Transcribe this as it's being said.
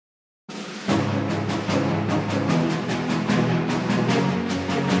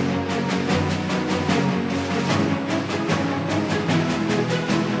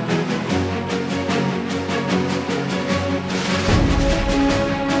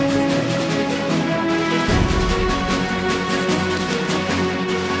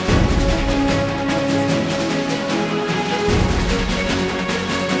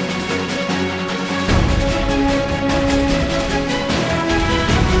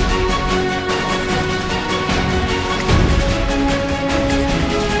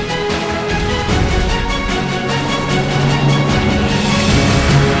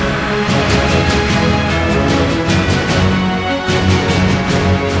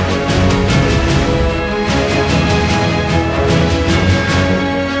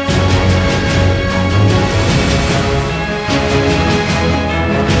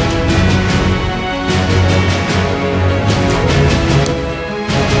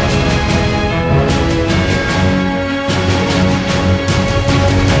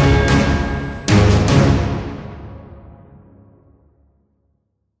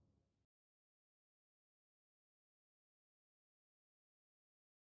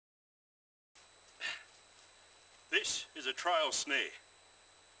This is a trail snare.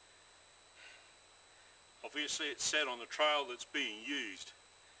 Obviously it's set on the trail that's being used.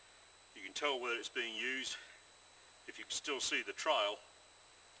 You can tell whether it's being used if you can still see the trail.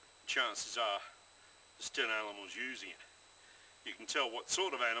 Chances are there's still animals using it. You can tell what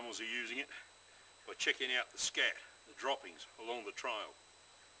sort of animals are using it by checking out the scat, the droppings along the trail.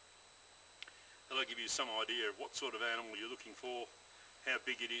 That'll give you some idea of what sort of animal you're looking for, how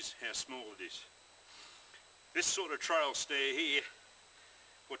big it is, how small it is. This sort of trail snare here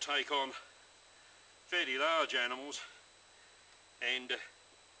will take on fairly large animals and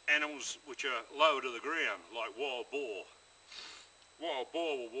animals which are lower to the ground, like wild boar. Wild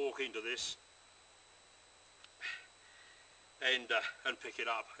boar will walk into this and pick it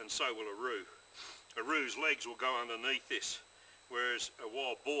up, and so will a roo. A roo's legs will go underneath this, whereas a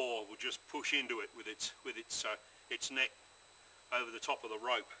wild boar will just push into it with its neck over the top of the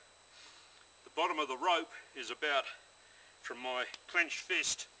rope. The bottom of the rope is about from my clenched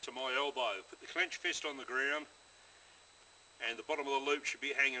fist to my elbow. Put the clenched fist on the ground and the bottom of the loop should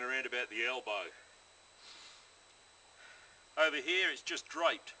be hanging around about the elbow. Over here it's just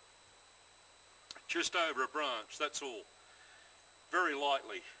draped, just over a branch, that's all. Very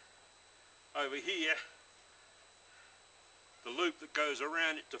lightly. Over here, the loop that goes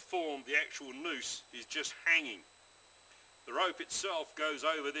around it to form the actual noose is just hanging. The rope itself goes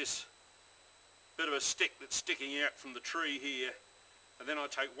over this bit of a stick that's sticking out from the tree here, and then I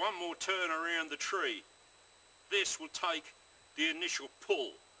take one more turn around the tree. This will take the initial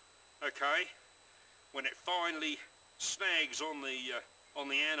pull, okay? When it finally snags on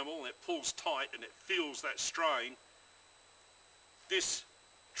the animal and it pulls tight and it feels that strain, this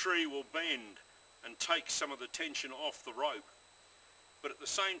tree will bend and take some of the tension off the rope. But at the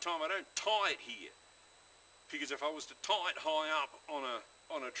same time I don't tie it here, because if I was to tie it high up on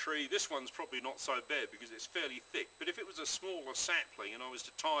a tree, this one's probably not so bad because it's fairly thick, but if it was a smaller sapling and I was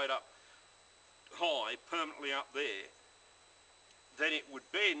to tie it up high, permanently up there, then it would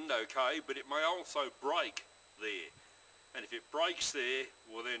bend okay, but it may also break there. And if it breaks there,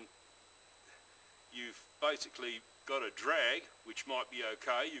 well then you've basically got a drag, which might be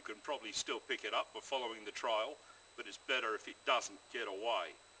okay. You can probably still pick it up by following the trail, but it's better if it doesn't get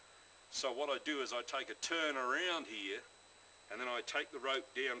away. So what I do is I take a turn around here, and then I take the rope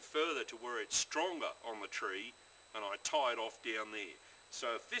down further to where it's stronger on the tree, and I tie it off down there. So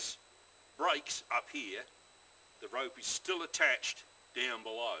if this breaks up here, the rope is still attached down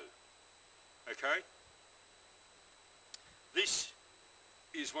below. Okay? This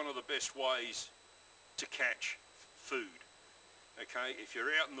is one of the best ways to catch food. Okay? If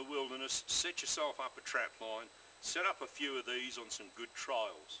you're out in the wilderness, set yourself up a trap line, set up a few of these on some good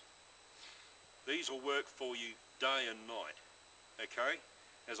trails. These will work for you day and night. Okay?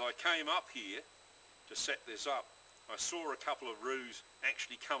 As I came up here to set this up, I saw a couple of roos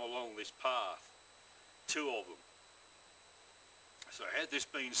actually come along this path. 2 of them. So had this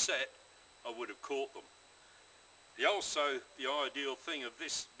been set, I would have caught them. Also, the ideal thing of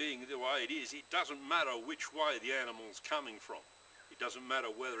this being the way it is, it doesn't matter which way the animal's coming from. It doesn't matter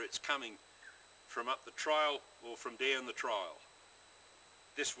whether it's coming from up the trail or from down the trail.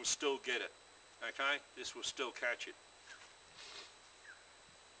 This will still get it. Okay? This will still catch it.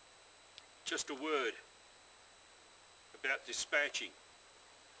 Just a word about dispatching.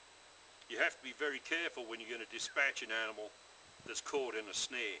 You have to be very careful when you're going to dispatch an animal that's caught in a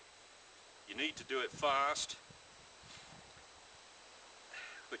snare. You need to do it fast,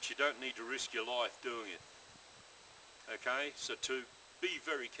 but you don't need to risk your life doing it. Okay? So to be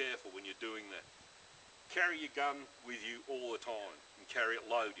very careful when you're doing that. Carry your gun with you all the time and carry it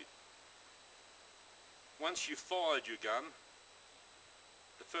loaded. Once you've fired your gun,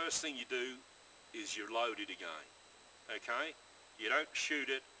 the first thing you do is you load it again. Okay? You don't shoot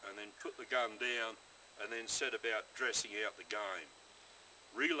it and then put the gun down and then set about dressing out the game.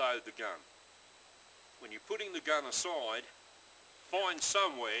 Reload the gun. When you're putting the gun aside, find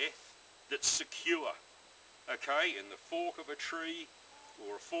somewhere that's secure. Okay? In the fork of a tree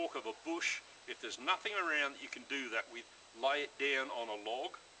or a fork of a bush. If there's nothing around that you can do that with, lay it down on a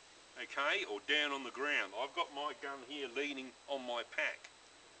log. Okay? Or down on the ground. I've got my gun here leaning on my pack.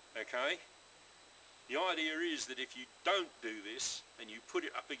 Okay? The idea is that if you don't do this and you put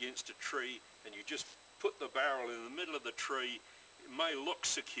it up against a tree and you just put the barrel in the middle of the tree, it may look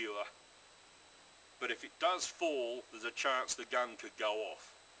secure, but if it does fall, there's a chance the gun could go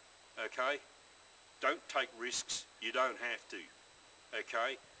off. Okay? Don't take risks. You don't have to.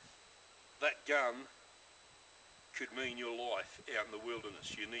 Okay? That gun could mean your life out in the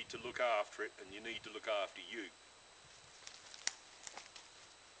wilderness. You need to look after it, and you need to look after you.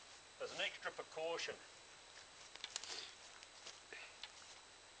 As an extra precaution,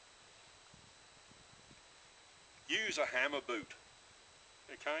 use a hammer boot.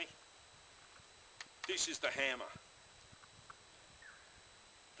 Okay? This is the hammer.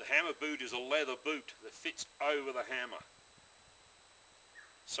 The hammer boot is a leather boot that fits over the hammer.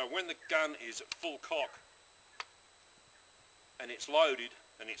 So when the gun is at full cock and it's loaded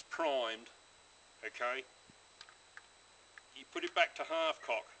and it's primed, okay, you put it back to half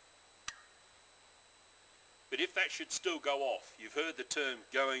cock. But if that should still go off, you've heard the term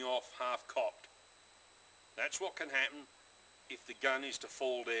going off half cocked. That's what can happen if the gun is to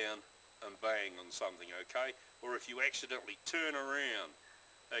fall down and bang on something, okay? Or if you accidentally turn around,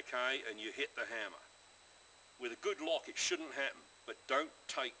 okay, and you hit the hammer. With a good lock it shouldn't happen, but don't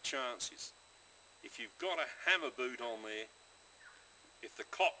take chances. If you've got a hammer boot on there, if the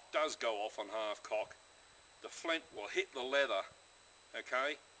cock does go off on half cock, the flint will hit the leather,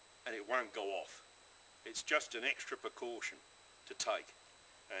 okay, and it won't go off. It's just an extra precaution to take,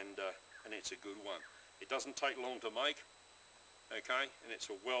 and it's a good one. It doesn't take long to make, okay, and it's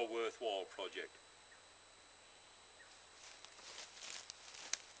a well worthwhile project.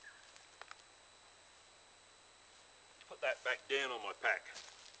 Put that back down on my pack.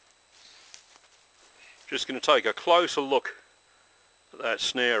 Just going to take a closer look at that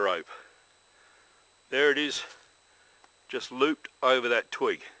snare rope. There it is, just looped over that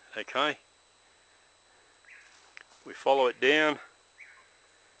twig, okay? We follow it down.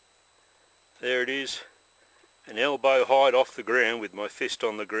 There it is, an elbow height off the ground with my fist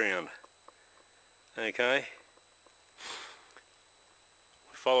on the ground, okay?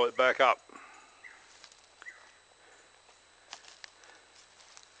 We follow it back up.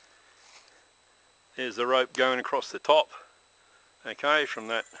 There's the rope going across the top, okay, from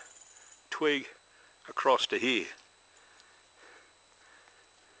that twig across to here.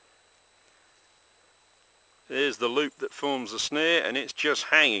 There's the loop that forms the snare, and it's just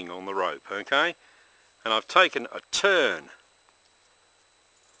hanging on the rope, okay? And I've taken a turn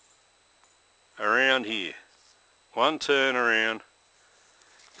around here. One turn around,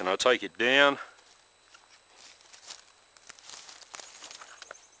 and I take it down.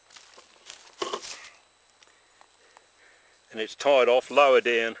 And it's tied off lower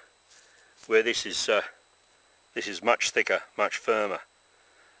down where this is much thicker, much firmer.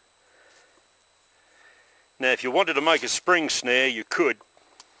 Now if you wanted to make a spring snare you could,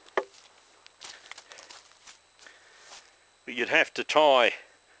 but you'd have to tie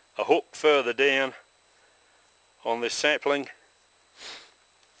a hook further down on this sapling,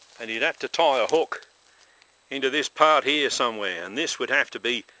 and you'd have to tie a hook into this part here somewhere, and this would have to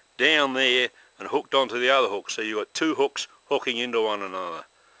be down there and hooked onto the other hook, so you've got two hooks hooking into one another.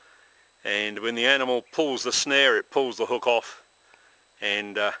 And when the animal pulls the snare, it pulls the hook off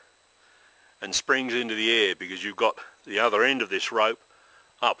and springs into the air, because you've got the other end of this rope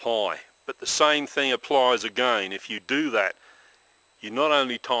up high. But the same thing applies again. If you do that, you not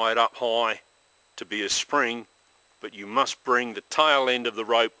only tie it up high to be a spring, but you must bring the tail end of the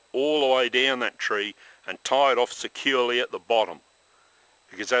rope all the way down that tree and tie it off securely at the bottom.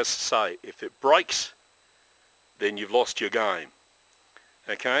 Because as I say, if it breaks, then you've lost your game.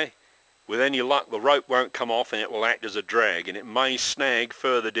 Okay? With any luck the rope won't come off and it will act as a drag, and it may snag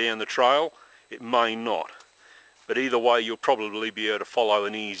further down the trail, it may not. But either way you'll probably be able to follow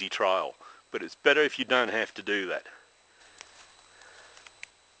an easy trail. But it's better if you don't have to do that.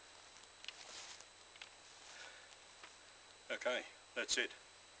 Okay, that's it.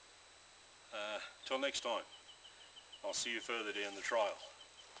 Till next time, I'll see you further down the trail.